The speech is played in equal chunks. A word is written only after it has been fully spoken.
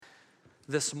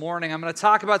this morning. I'm going to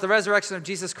talk about the resurrection of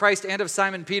Jesus Christ and of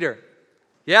Simon Peter.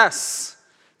 Yes,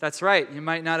 that's right. You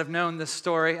might not have known this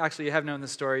story. Actually, you have known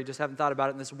this story. You just haven't thought about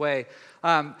it in this way.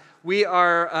 We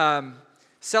are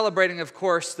celebrating, of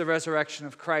course, the resurrection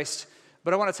of Christ.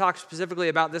 But I want to talk specifically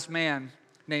about this man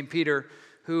named Peter,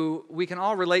 who we can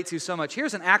all relate to so much.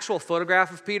 Here's an actual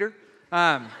photograph of Peter.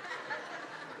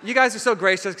 You guys are so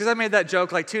gracious because I made that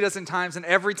joke like 24 times, and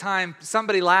every time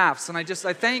somebody laughs, and I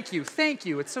thank you.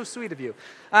 It's so sweet of you.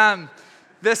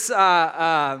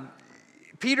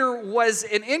 Peter was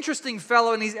an interesting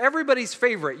fellow, and he's everybody's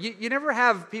favorite. You never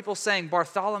have people saying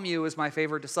Bartholomew is my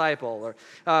favorite disciple,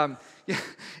 or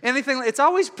anything. It's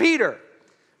always Peter.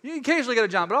 You occasionally get a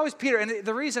John, but always Peter. And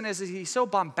the reason is he's so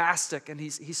bombastic, and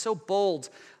he's so bold,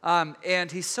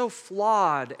 and he's so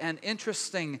flawed and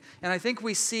interesting. And I think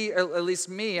we see, at least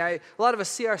me, a lot of us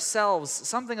see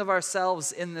something of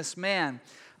ourselves in this man,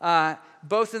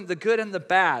 both in the good and the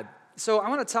bad. So I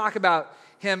want to talk about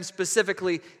him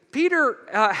specifically. Peter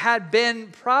had been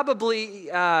probably,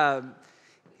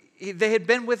 they had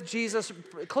been with Jesus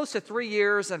close to 3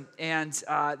 years, and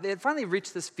they had finally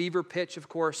reached this fever pitch, of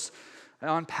course,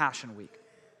 on Passion Week.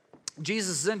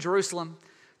 Jesus is in Jerusalem.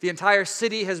 The entire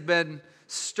city has been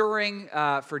stirring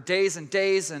for days and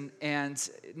days, and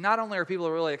not only are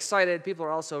people really excited, people are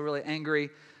also really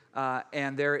angry,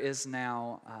 and there is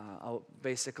now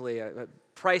basically a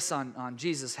price on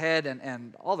Jesus' head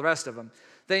and all the rest of them.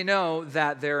 They know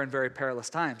that they're in very perilous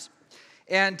times.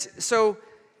 And so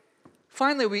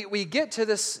finally we get to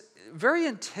this very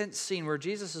intense scene where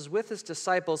Jesus is with his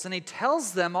disciples, and he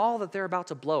tells them all that they're about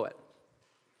to blow it.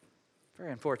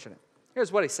 Very unfortunate.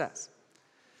 Here's what he says.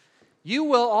 You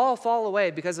will all fall away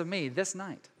because of me this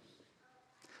night.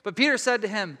 But Peter said to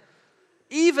him,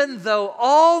 even though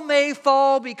all may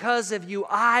fall because of you,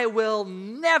 I will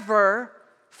never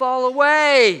fall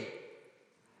away.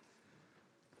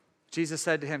 Jesus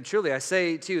said to him, truly I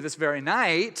say to you, this very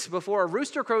night, before a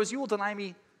rooster crows, you will deny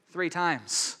me 3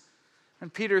 times.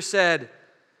 And Peter said,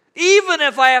 even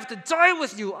if I have to die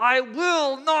with you, I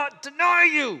will not deny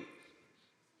you.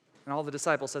 And all the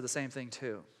disciples said the same thing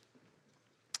too.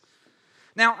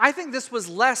 Now, I think this was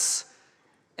less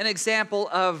an example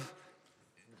of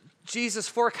Jesus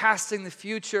forecasting the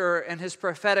future in his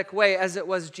prophetic way as it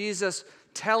was Jesus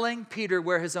telling Peter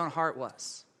where his own heart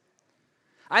was.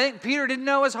 I think Peter didn't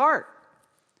know his heart,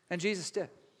 and Jesus did.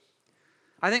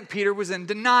 I think Peter was in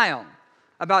denial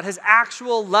about his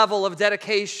actual level of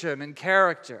dedication and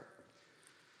character.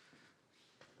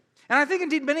 And I think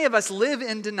indeed many of us live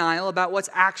in denial about what's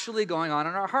actually going on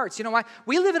in our hearts. You know why?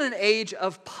 We live in an age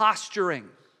of posturing.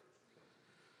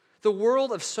 The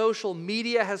world of social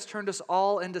media has turned us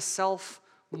all into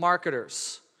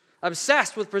self-marketers,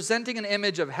 obsessed with presenting an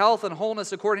image of health and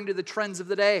wholeness according to the trends of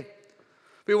the day.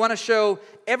 We want to show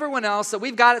everyone else that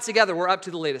we've got it together. We're up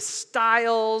to the latest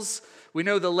styles. We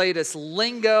know the latest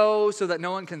lingo so that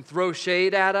no one can throw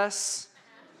shade at us.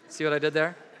 See what I did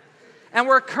there? And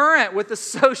we're current with the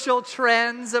social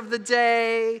trends of the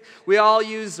day. We all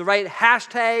use the right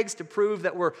hashtags to prove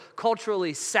that we're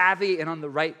culturally savvy and on the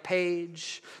right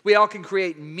page. We all can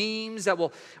create memes that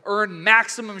will earn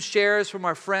maximum shares from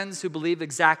our friends who believe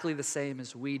exactly the same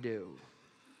as we do.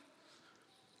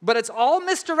 But it's all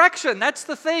misdirection. That's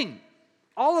the thing.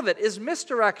 All of it is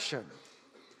misdirection.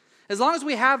 As long as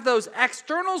we have those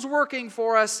externals working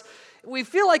for us, we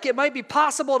feel like it might be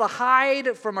possible to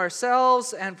hide from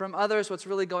ourselves and from others what's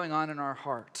really going on in our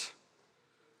heart.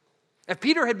 If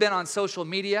Peter had been on social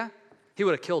media, he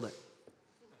would have killed it.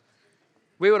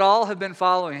 We would all have been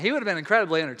following him. He would have been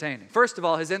incredibly entertaining. First of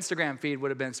all, his Instagram feed would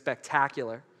have been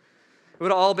spectacular. It would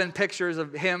have all been pictures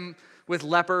of him with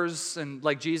lepers and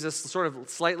like Jesus sort of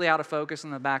slightly out of focus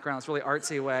in the background. It's a really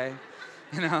artsy way,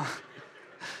 you know.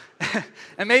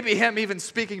 And maybe him even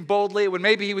speaking boldly when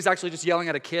maybe he was actually just yelling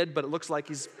at a kid, but it looks like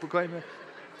he's proclaiming.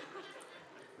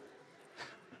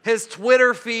 His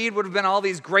Twitter feed would have been all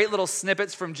these great little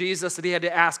snippets from Jesus that he had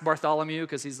to ask Bartholomew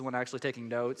because he's the one actually taking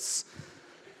notes.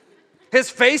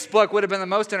 His Facebook would have been the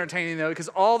most entertaining, though, because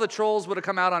all the trolls would have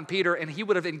come out on Peter, and he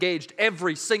would have engaged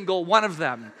every single one of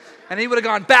them. And he would have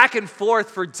gone back and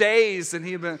forth for days, and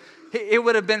it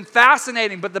would have been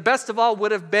fascinating. But the best of all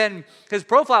would have been his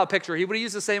profile picture. He would have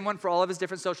used the same one for all of his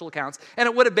different social accounts, and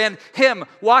it would have been him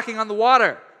walking on the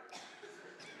water.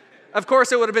 Of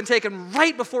course, it would have been taken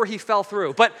right before he fell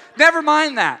through, but never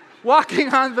mind that.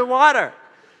 Walking on the water.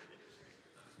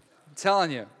 I'm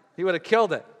telling you, he would have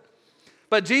killed it.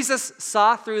 But Jesus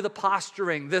saw through the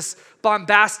posturing, this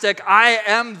bombastic, I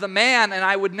am the man, and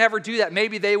I would never do that.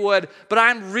 Maybe they would, but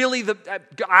I'm really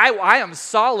I am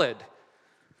solid.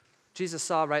 Jesus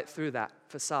saw right through that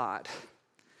facade,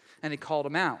 and he called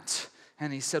him out,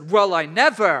 And he said, well, I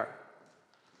never.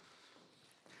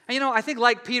 And I think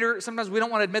like Peter, sometimes we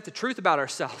don't want to admit the truth about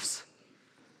ourselves.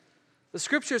 The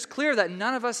scripture is clear that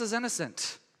none of us is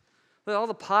innocent. That all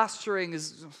the posturing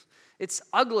it's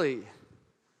ugly.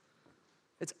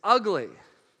 It's ugly.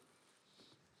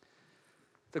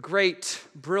 The great,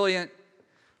 brilliant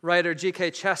writer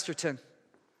G.K. Chesterton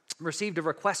received a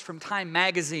request from Time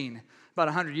magazine about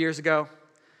 100 years ago.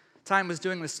 Time was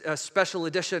doing a special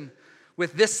edition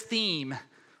with this theme: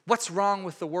 what's wrong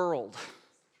with the world?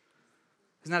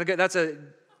 Isn't that that's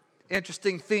an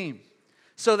interesting theme.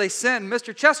 So they send,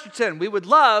 Mr. Chesterton, we would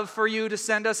love for you to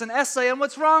send us an essay on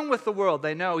what's wrong with the world.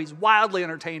 They know he's wildly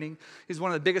entertaining. He's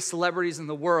one of the biggest celebrities in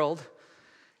the world.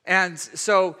 And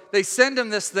so they send him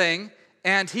this thing,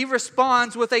 and he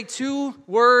responds with a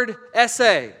 2-word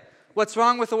essay. What's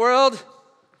wrong with the world?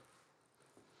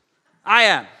 I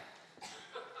am.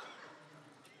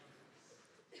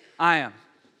 I am.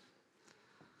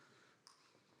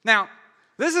 Now,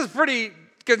 this is pretty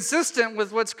consistent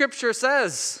with what Scripture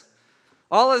says.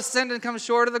 All have sinned and come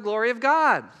short of the glory of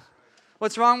God.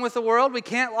 What's wrong with the world? We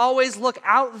can't always look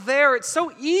out there. It's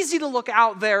so easy to look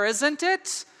out there, isn't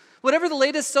it? Whatever the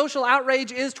latest social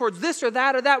outrage is towards this or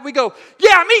that, we go,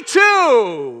 yeah, me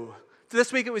too.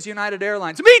 This week it was United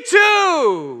Airlines. Me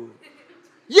too.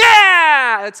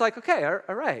 Yeah. It's like, okay,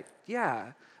 all right,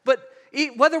 yeah. But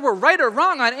whether we're right or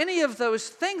wrong on any of those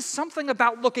things, something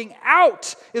about looking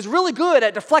out is really good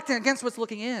at deflecting against what's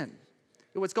looking in.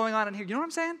 What's going on in here. You know what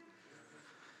I'm saying?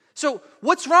 So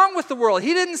what's wrong with the world?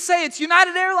 He didn't say it's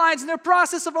United Airlines and their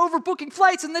process of overbooking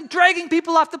flights and then dragging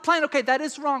people off the plane. Okay, that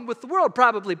is wrong with the world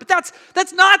probably, but that's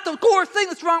not the core thing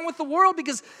that's wrong with the world,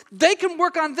 because they can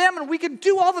work on them and we can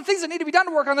do all the things that need to be done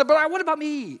to work on them, but what about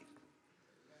me?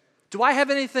 Do I have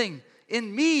anything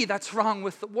in me that's wrong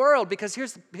with the world? Because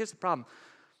here's the problem.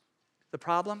 The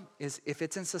problem is if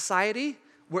it's in society,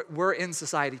 we're in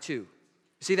society too. You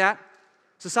see that?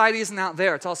 Society isn't out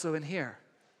there, it's also in here.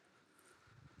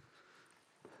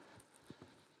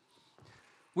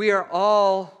 We are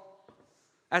all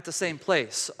at the same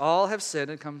place. All have sinned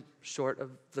and come short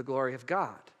of the glory of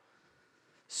God.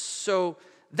 So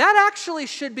that actually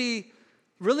should be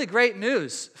really great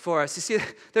news for us. You see,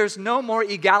 there's no more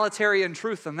egalitarian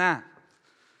truth than that.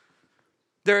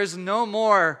 There's no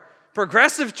more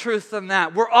progressive truth than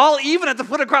that. We're all even at the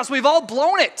foot of the cross. We've all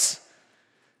blown it.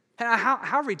 And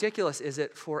how ridiculous is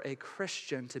it for a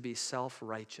Christian to be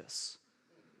self-righteous?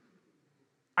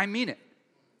 I mean it.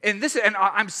 And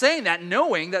I'm saying that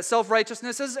knowing that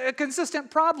self-righteousness is a consistent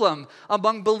problem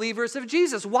among believers of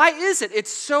Jesus. Why is it?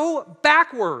 It's so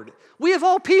backward. We of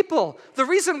all people, the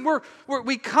reason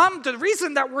the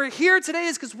reason that we're here today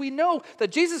is because we know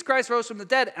that Jesus Christ rose from the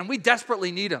dead and we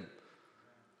desperately need him.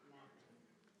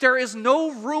 There is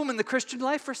no room in the Christian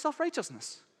life for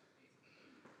self-righteousness.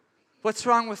 What's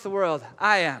wrong with the world?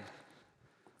 I am.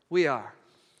 We are.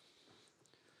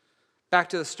 Back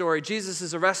to the story. Jesus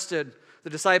is arrested. The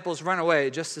disciples run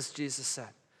away, just as Jesus said.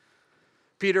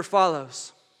 Peter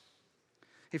follows.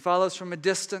 He follows from a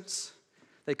distance.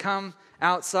 They come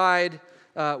outside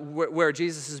where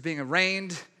Jesus is being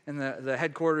arraigned in the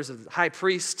headquarters of the high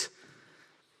priest.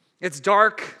 It's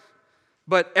dark,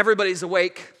 but everybody's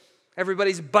awake.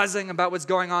 Everybody's buzzing about what's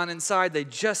going on inside. They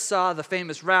just saw the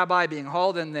famous rabbi being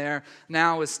hauled in there,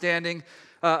 now is standing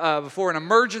before an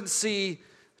emergency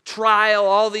trial,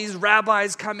 all these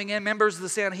rabbis coming in, members of the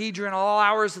Sanhedrin, all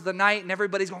hours of the night, and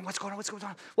everybody's going, what's going on, what's going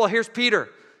on? Well, here's Peter.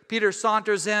 Peter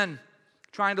saunters in,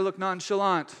 trying to look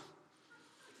nonchalant.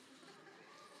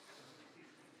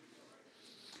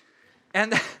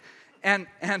 And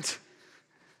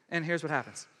here's what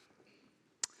happens.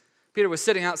 Peter was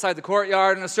sitting outside the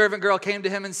courtyard, and a servant girl came to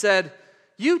him and said,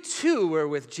 you too were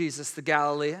with Jesus the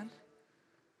Galilean.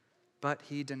 But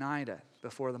he denied it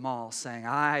before them all, saying,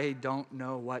 I don't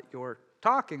know what you're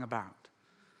talking about.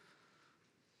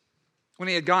 When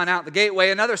he had gone out the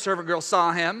gateway, another servant girl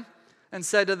saw him and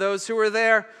said to those who were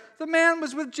there, the man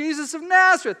was with Jesus of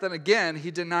Nazareth. And again,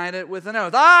 he denied it with an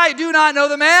oath. I do not know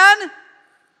the man.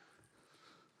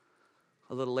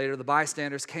 A little later, the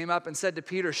bystanders came up and said to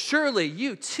Peter, surely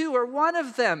you too are one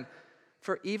of them,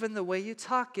 for even the way you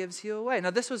talk gives you away.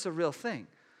 Now, this was a real thing.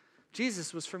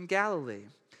 Jesus was from Galilee.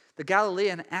 The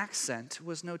Galilean accent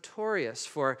was notorious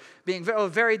for being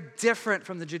very different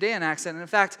from the Judean accent. And in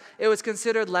fact, it was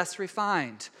considered less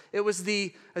refined. It was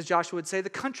as Joshua would say, the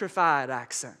countrified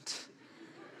accent.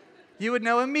 You would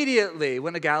know immediately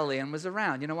when a Galilean was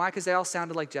around. You know why? Because they all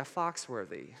sounded like Jeff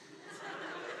Foxworthy.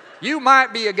 You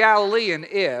might be a Galilean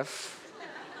if...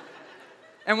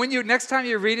 And when next time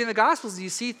you're reading the Gospels, you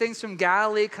see things from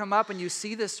Galilee come up and you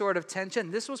see this sort of tension.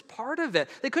 This was part of it.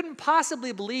 They couldn't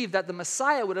possibly believe that the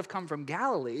Messiah would have come from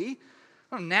Galilee.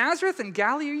 From Nazareth and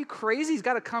Galilee, are you crazy? He's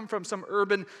got to come from some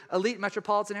urban, elite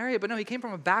metropolitan area. But no, he came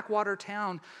from a backwater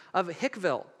town of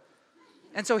Hickville.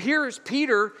 And so here's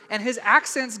Peter, and his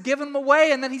accent's giving him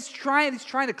away, and then he's trying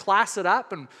to class it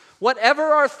up, and whatever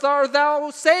art thou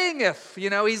sayingeth?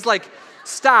 He's like,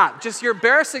 stop, you're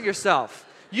embarrassing yourself.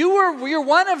 You're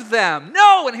one of them.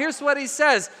 No, and here's what he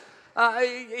says.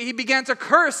 He began to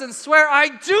curse and swear, I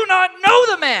do not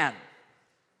know the man.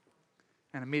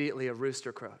 And immediately a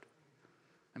rooster crowed.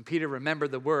 And Peter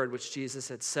remembered the word which Jesus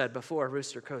had said, before a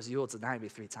rooster crows, you will deny me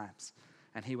 3 times.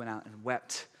 And he went out and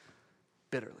wept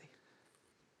bitterly.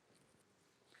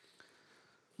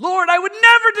 Lord, I would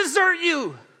never desert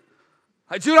you.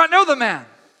 I do not know the man.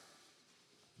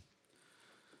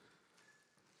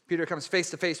 Peter comes face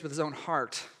to face with his own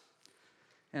heart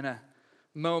in a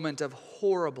moment of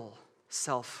horrible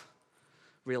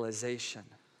self-realization.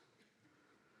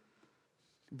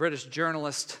 British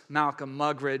journalist Malcolm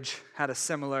Muggeridge had a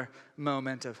similar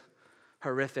moment of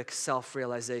horrific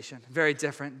self-realization. Very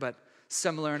different, but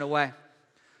similar in a way.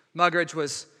 Muggeridge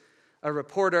was a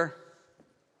reporter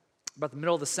about the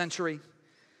middle of the century.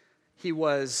 He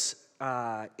was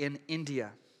in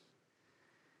India.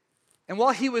 And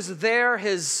while he was there,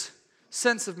 his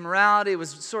sense of morality was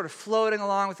sort of floating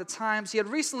along with the times. He had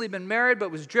recently been married,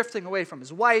 but was drifting away from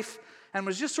his wife and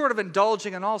was just sort of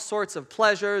indulging in all sorts of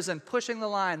pleasures and pushing the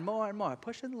line more and more,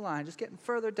 pushing the line, just getting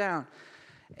further down,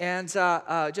 and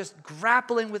just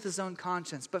grappling with his own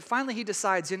conscience. But finally he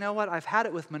decides, you know what, I've had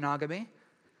it with monogamy.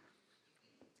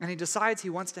 And he decides he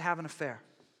wants to have an affair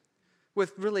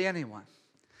with really anyone.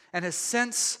 And his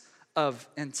sense of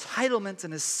entitlement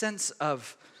and his sense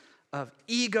of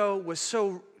ego was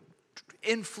so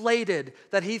inflated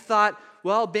that he thought,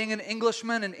 well, being an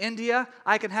Englishman in India,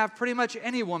 I can have pretty much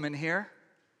any woman here.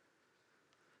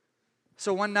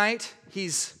 So one night,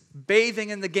 he's bathing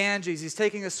in the Ganges. He's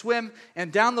taking a swim,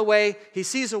 and down the way, he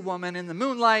sees a woman in the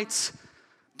moonlight,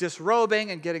 disrobing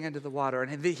and getting into the water.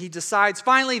 And he decides,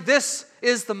 finally, this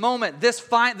is the moment.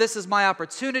 This is my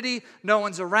opportunity. No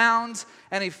one's around.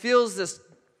 And he feels this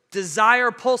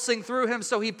desire pulsing through him,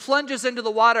 so he plunges into the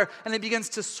water and he begins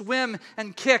to swim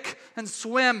and kick and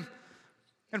swim.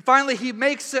 And finally he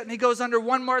makes it and he goes under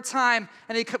one more time,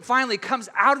 and he finally comes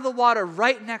out of the water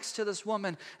right next to this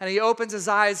woman, and he opens his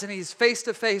eyes and he's face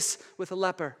to face with a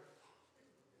leper.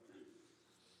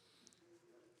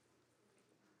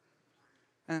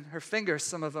 And her fingers,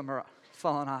 some of them are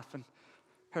falling off, and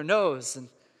her nose, and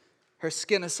her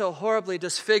skin is so horribly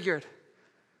disfigured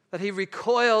that he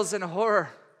recoils in horror.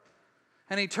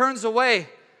 And he turns away,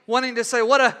 wanting to say,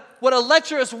 what a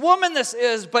lecherous woman this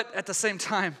is. But at the same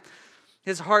time,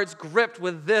 his heart's gripped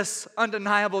with this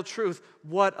undeniable truth.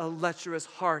 What a lecherous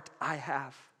heart I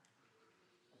have.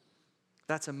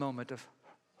 That's a moment of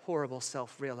horrible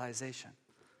self-realization.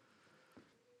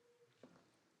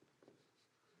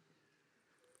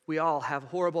 We all have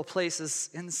horrible places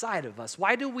inside of us.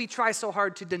 Why do we try so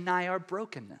hard to deny our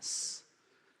brokenness?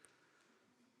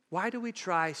 Why do we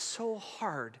try so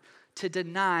hard to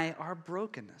deny our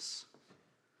brokenness?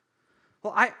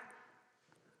 Well, I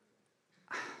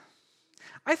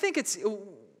think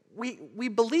we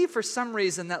believe for some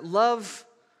reason that love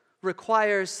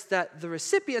requires that the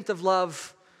recipient of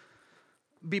love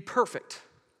be perfect.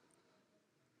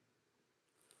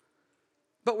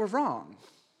 But we're wrong.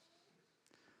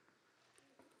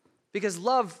 Because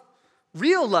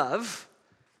real love,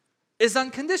 is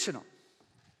unconditional.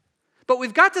 But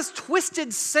we've got this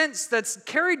twisted sense that's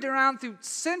carried around through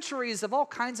centuries of all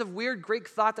kinds of weird Greek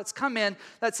thought that's come in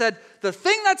that said, the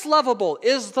thing that's lovable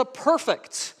is the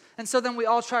perfect. And so then we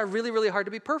all try really, really hard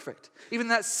to be perfect. Even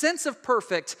that sense of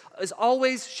perfect is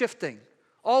always shifting,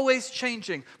 always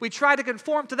changing. We try to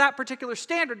conform to that particular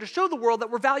standard to show the world that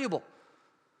we're valuable.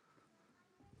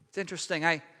 It's interesting.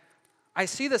 I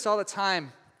see this all the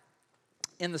time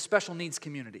in the special needs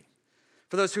community.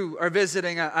 For those who are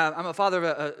visiting, I'm a father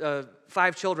of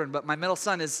 5 children, but my middle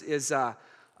son has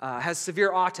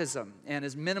severe autism and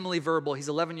is minimally verbal. He's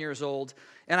 11 years old.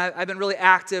 And I've been really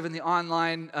active in the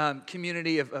online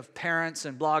community of parents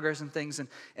and bloggers and things.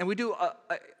 And we do,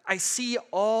 I see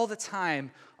all the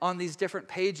time on these different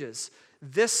pages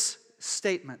this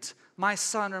statement: my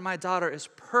son or my daughter is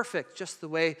perfect just the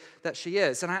way that she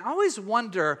is. And I always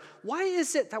wonder, why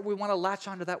is it that we want to latch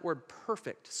onto that word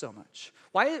perfect so much?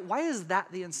 Why is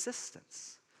that the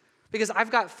insistence? Because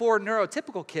I've got 4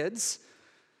 neurotypical kids.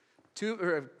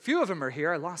 A few of them are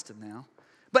here. I lost them now.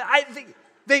 But I think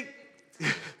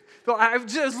well, I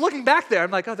was just looking back there.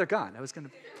 I'm like, oh, they're gone. I was going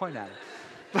to point at it.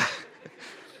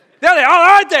 There they all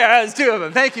are there. There's two of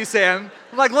them. Thank you, Sam.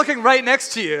 I'm like looking right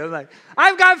next to you. I'm like,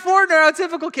 I've got 4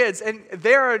 neurotypical kids, and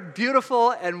they're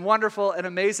beautiful and wonderful and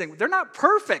amazing. They're not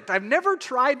perfect. I've never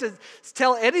tried to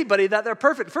tell anybody that they're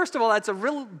perfect. First of all, that's a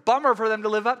real bummer for them to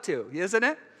live up to, isn't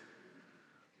it?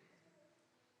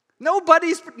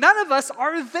 None of us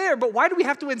are there, but why do we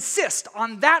have to insist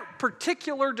on that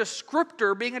particular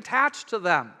descriptor being attached to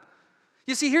them?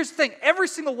 You see, here's the thing. Every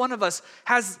single one of us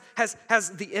has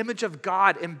the image of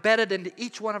God embedded into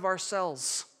each one of our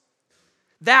cells.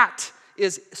 That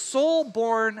is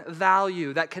soul-born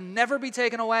value that can never be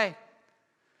taken away.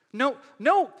 No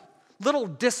little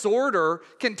disorder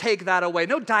can take that away.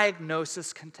 No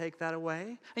diagnosis can take that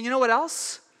away. And you know what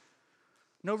else?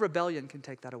 No rebellion can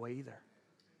take that away either.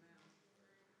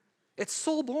 It's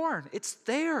soul-born. It's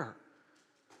there.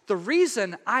 The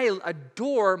reason I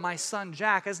adore my son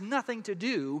Jack has nothing to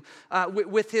do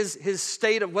with his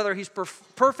state of whether he's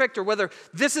perfect or whether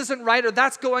this isn't right or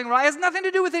that's going right. It has nothing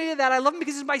to do with any of that. I love him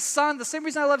because he's my son. The same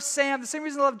reason I love Sam. The same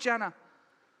reason I love Jenna.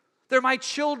 They're my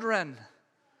children.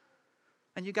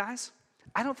 And you guys,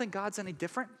 I don't think God's any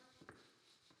different.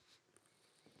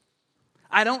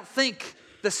 I don't think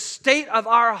the state of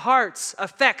our hearts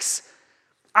affects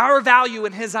our value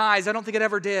in His eyes. I don't think it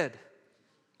ever did.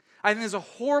 I think there's a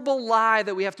horrible lie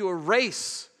that we have to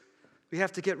erase. We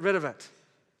have to get rid of it.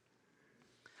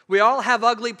 We all have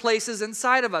ugly places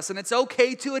inside of us, and it's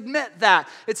okay to admit that.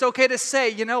 It's okay to say,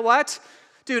 you know what?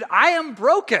 Dude, I am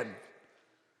broken.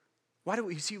 Why do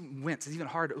we see you wince? It's even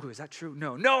harder. Ooh, is that true?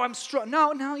 No, I'm strong.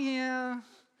 No, yeah.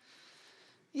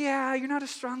 Yeah, you're not as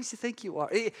strong as you think you are.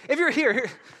 If you're here,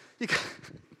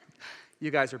 you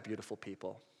guys are beautiful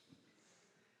people.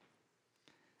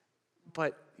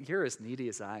 But you're as needy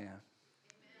as I am.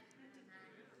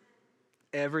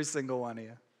 Every single one of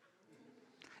you.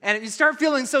 And if you start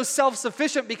feeling so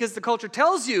self-sufficient because the culture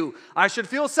tells you, I should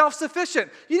feel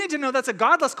self-sufficient, you need to know that's a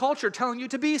godless culture telling you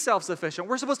to be self-sufficient.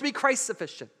 We're supposed to be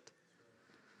Christ-sufficient.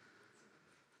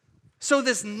 So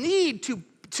this need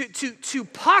to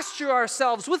posture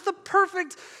ourselves with the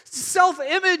perfect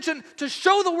self-image and to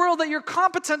show the world that you're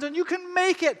competent and you can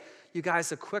make it. You guys,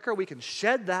 the quicker we can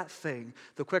shed that thing,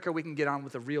 the quicker we can get on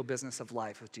with the real business of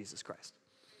life with Jesus Christ.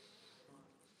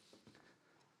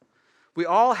 We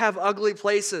all have ugly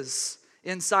places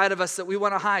inside of us that we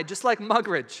want to hide, just like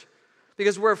Muggeridge,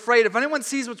 because we're afraid if anyone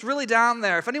sees what's really down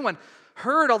there, if anyone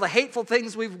heard all the hateful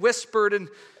things we've whispered in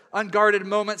unguarded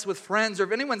moments with friends, or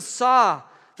if anyone saw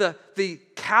the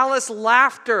callous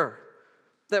laughter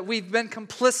that we've been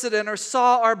complicit in or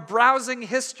saw our browsing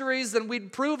histories, then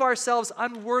we'd prove ourselves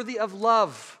unworthy of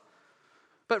love.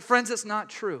 But friends, it's not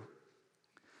true.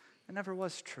 It never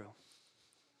was true.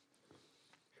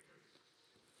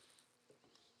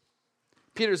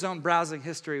 Peter's own browsing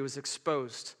history was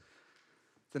exposed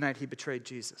the night he betrayed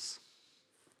Jesus,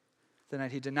 the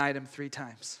night he denied him 3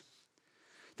 times.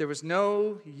 There was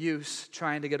no use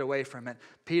trying to get away from it.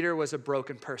 Peter was a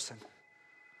broken person.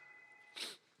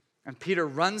 And Peter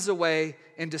runs away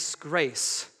in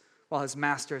disgrace while his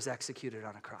master is executed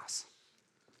on a cross.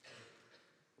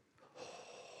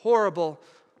 Horrible,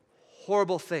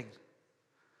 horrible thing.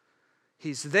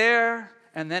 He's there,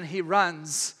 and then he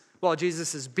runs while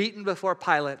Jesus is beaten before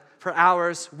Pilate for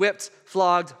hours, whipped,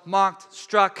 flogged, mocked,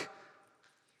 struck.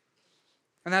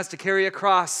 And that's to carry a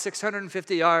cross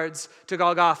 650 yards to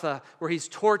Golgotha, where he's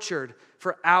tortured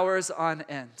for hours on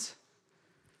end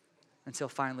until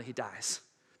finally he dies.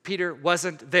 Peter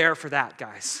wasn't there for that,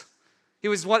 guys. It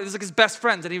was like his best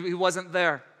friend, and he wasn't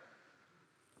there.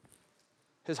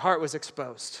 His heart was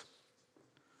exposed.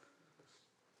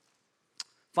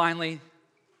 Finally,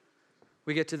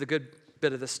 we get to the good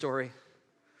bit of the story.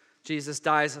 Jesus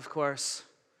dies, of course.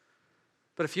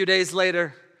 But a few days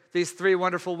later, these 3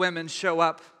 wonderful women show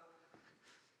up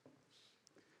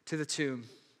to the tomb,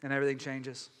 and everything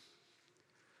changes.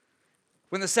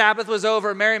 When the Sabbath was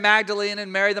over, Mary Magdalene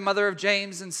and Mary, the mother of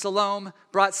James, and Salome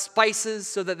brought spices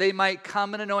so that they might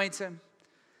come and anoint him.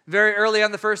 Very early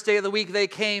on the first day of the week, they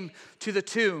came to the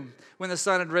tomb when the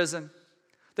sun had risen.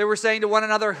 They were saying to one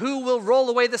another, "Who will roll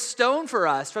away the stone for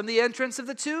us from the entrance of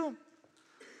the tomb?"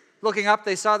 Looking up,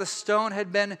 they saw the stone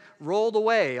had been rolled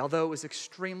away, although it was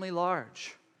extremely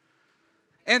large.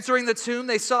 Entering the tomb,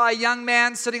 they saw a young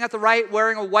man sitting at the right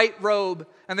wearing a white robe,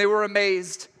 and they were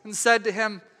amazed and said to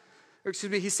him,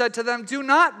 he said to them, "Do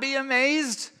not be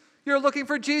amazed. You're looking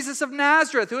for Jesus of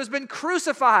Nazareth, who has been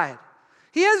crucified.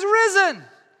 He has risen.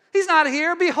 He's not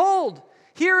here. Behold,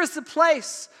 here is the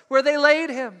place where they laid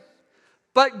him.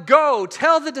 But go,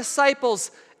 tell the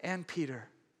disciples and Peter.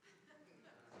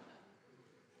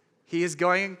 He is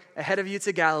going ahead of you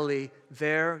to Galilee.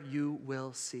 There you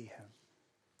will see him."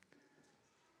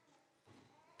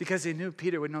 Because he knew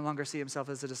Peter would no longer see himself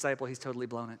as a disciple. He's totally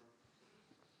blown it.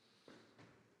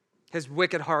 His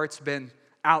wicked heart's been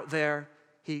out there.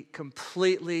 He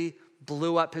completely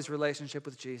blew up his relationship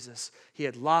with Jesus. He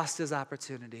had lost his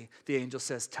opportunity. The angel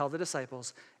says, tell the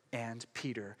disciples and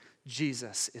Peter,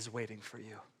 Jesus is waiting for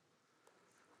you.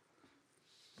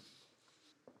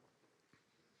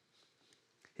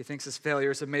 He thinks his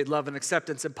failures have made love and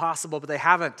acceptance impossible, but they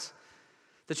haven't.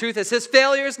 The truth is, his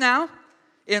failures now,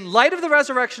 in light of the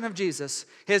resurrection of Jesus,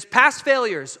 his past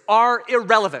failures are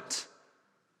irrelevant.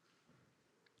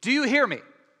 Do you hear me?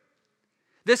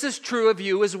 This is true of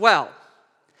you as well.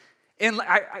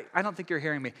 I don't think you're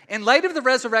hearing me. In light of the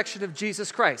resurrection of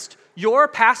Jesus Christ, your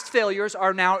past failures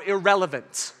are now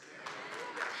irrelevant.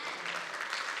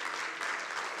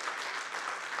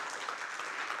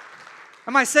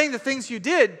 Am I saying the things you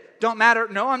did don't matter?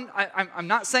 No, I'm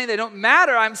not saying they don't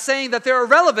matter. I'm saying that they're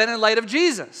irrelevant in light of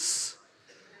Jesus.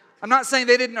 I'm not saying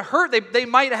they didn't hurt. They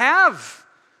might have.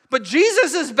 But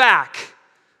Jesus is back.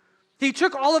 He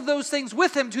took all of those things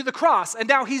with him to the cross, and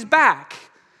now he's back.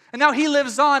 And now he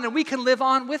lives on, and we can live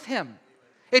on with him.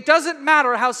 It doesn't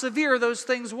matter how severe those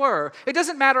things were. It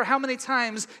doesn't matter how many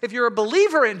times, if you're a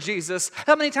believer in Jesus,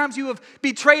 how many times you have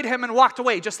betrayed him and walked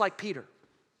away, just like Peter.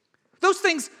 Those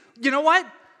things, you know what?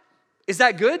 Is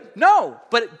that good? No.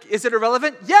 But is it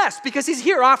irrelevant? Yes, because he's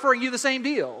here offering you the same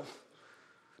deal.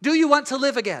 Do you want to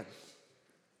live again?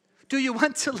 Do you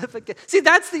want to live again? See,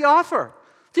 that's the offer.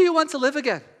 Do you want to live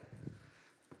again?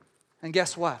 And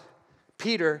guess what?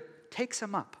 Peter takes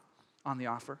him up on the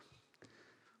offer.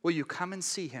 Will you come and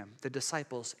see him, the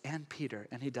disciples and Peter?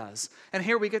 And he does. And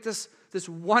here we get this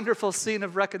wonderful scene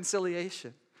of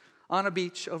reconciliation on a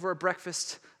beach over a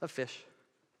breakfast of fish.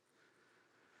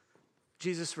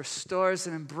 Jesus restores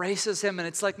and embraces him, and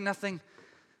it's like nothing.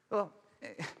 Well,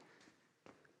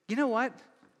 you know what?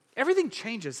 Everything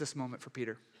changes this moment for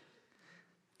Peter.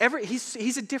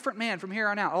 He's a different man from here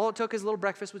on out. All it took is a little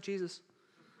breakfast with Jesus.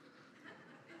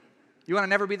 You want to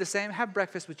never be the same? Have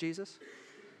breakfast with Jesus.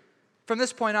 From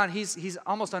this point on, he's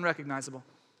almost unrecognizable.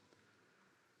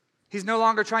 He's no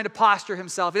longer trying to posture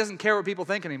himself. He doesn't care what people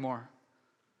think anymore.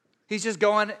 He's just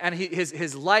going, and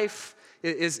his life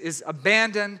is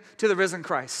abandoned to the risen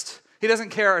Christ. He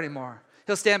doesn't care anymore.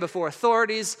 He'll stand before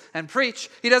authorities and preach.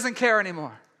 He doesn't care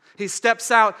anymore. He steps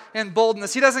out in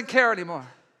boldness. He doesn't care anymore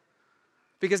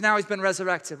because now he's been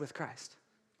resurrected with Christ.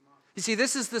 You see,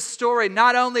 this is the story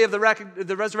not only of the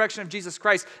resurrection of Jesus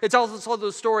Christ, it's also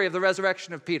the story of the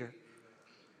resurrection of Peter.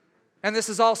 And this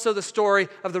is also the story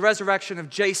of the resurrection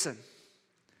of Jason.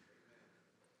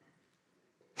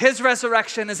 His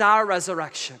resurrection is our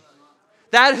resurrection.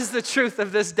 That is the truth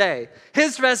of this day.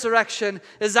 His resurrection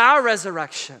is our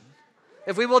resurrection.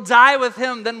 If we will die with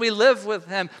him, then we live with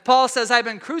him. Paul says, I've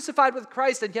been crucified with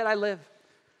Christ, and yet I live.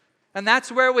 And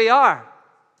that's where we are.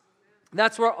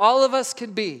 That's where all of us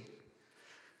can be.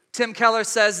 Tim Keller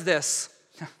says this.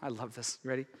 I love this.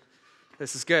 You ready?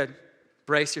 This is good.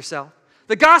 Brace yourself.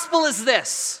 The gospel is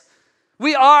this.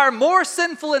 We are more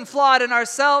sinful and flawed in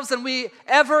ourselves than we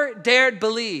ever dared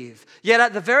believe. Yet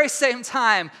at the very same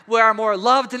time, we are more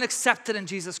loved and accepted in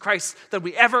Jesus Christ than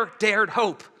we ever dared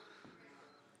hope.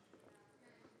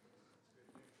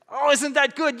 Oh, isn't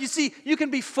that good? You see, you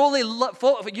can be fully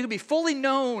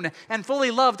known and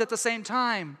fully loved at the same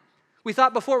time. We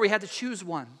thought before we had to choose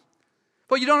one.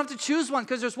 But you don't have to choose one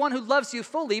because there's one who loves you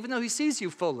fully, even though he sees you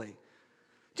fully.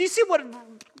 Do you see what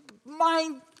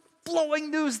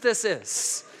mind-blowing news this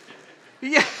is?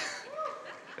 Yeah.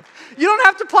 You don't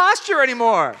have to posture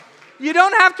anymore. You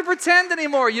don't have to pretend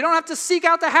anymore. You don't have to seek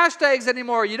out the hashtags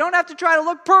anymore. You don't have to try to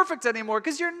look perfect anymore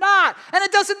because you're not. And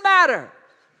it doesn't matter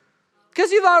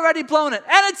because you've already blown it.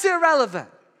 And it's irrelevant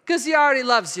because he already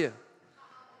loves you.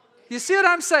 You see what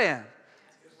I'm saying?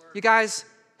 You guys,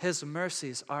 his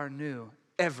mercies are new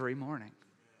every morning.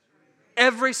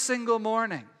 Every single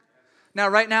morning. Now,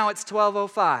 right now, it's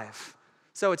 12:05.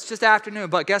 So it's just afternoon.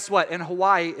 But guess what? In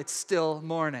Hawaii, it's still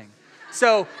morning.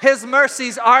 So his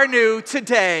mercies are new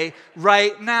today,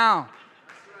 right now.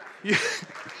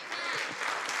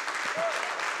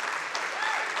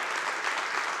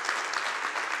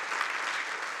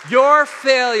 Your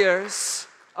failures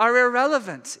are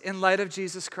irrelevant in light of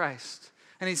Jesus Christ.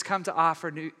 And he's come to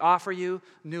offer you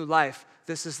new life.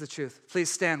 This is the truth. Please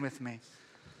stand with me.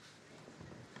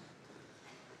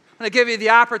 I'm going to give you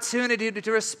the opportunity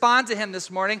to respond to him this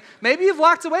morning. Maybe you've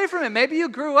walked away from him. Maybe you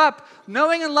grew up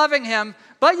knowing and loving him,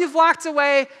 but you've walked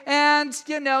away and,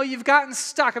 you've gotten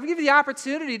stuck. I'm going to give you the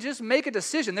opportunity to just make a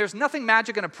decision. There's nothing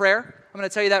magic in a prayer. I'm going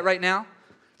to tell you that right now.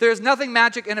 There's nothing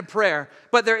magic in a prayer,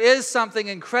 but there is something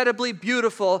incredibly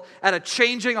beautiful at a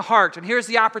changing heart. And here's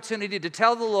the opportunity to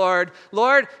tell the Lord,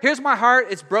 Lord, here's my heart.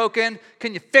 It's broken.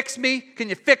 Can you fix me? Can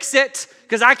you fix it?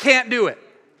 Because I can't do it.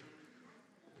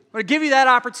 I'm going to give you that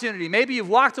opportunity. Maybe you've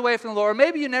walked away from the Lord.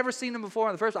 Maybe you've never seen him before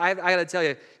in the first. I got to tell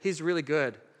you, he's really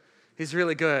good. He's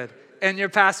really good. And your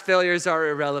past failures are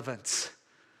irrelevant.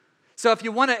 So if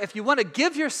you want to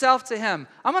give yourself to him,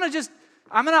 I'm going to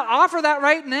offer that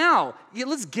right now.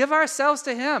 Let's give ourselves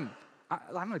to him.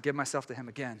 I'm going to give myself to him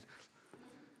again.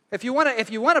 If you want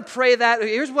to pray that,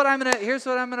 here's what I'm going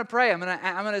to pray. I'm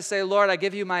going to say, Lord, I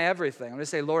give you my everything. I'm going to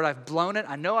say, Lord, I've blown it.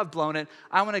 I know I've blown it.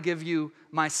 I want to give you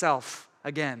myself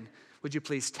again. Would you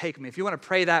please take me? If you want to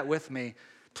pray that with me,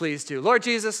 please do. Lord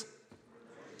Jesus,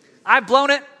 I've blown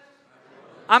it.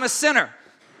 I'm a sinner.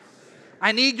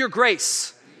 I need your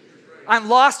grace. I'm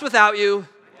lost without you.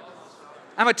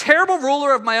 I'm a terrible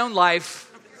ruler of my own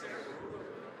life.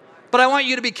 But I want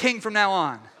you to be king from now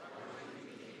on.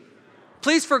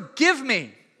 Please forgive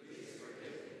me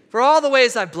for all the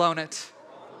ways I've blown it.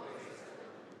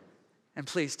 And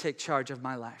please take charge of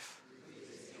my life.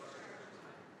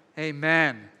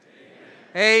 Amen.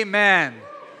 Amen.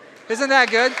 Isn't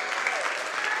that good?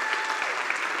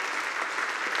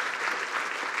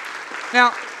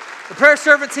 Now, the prayer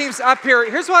servant team's up here.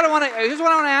 Here's what I want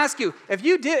to ask you. If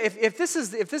this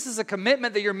is a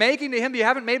commitment that you're making to him that you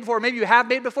haven't made before, maybe you have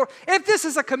made before. If this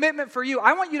is a commitment for you,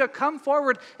 I want you to come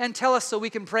forward and tell us so we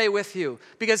can pray with you.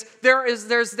 Because there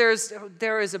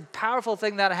is a powerful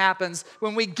thing that happens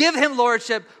when we give him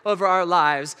lordship over our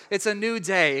lives. It's a new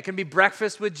day. It can be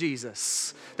breakfast with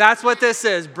Jesus. That's what this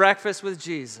is, breakfast with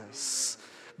Jesus.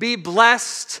 Be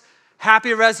blessed.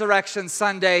 Happy Resurrection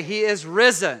Sunday. He is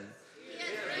risen.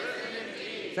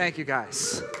 Thank you,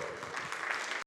 guys.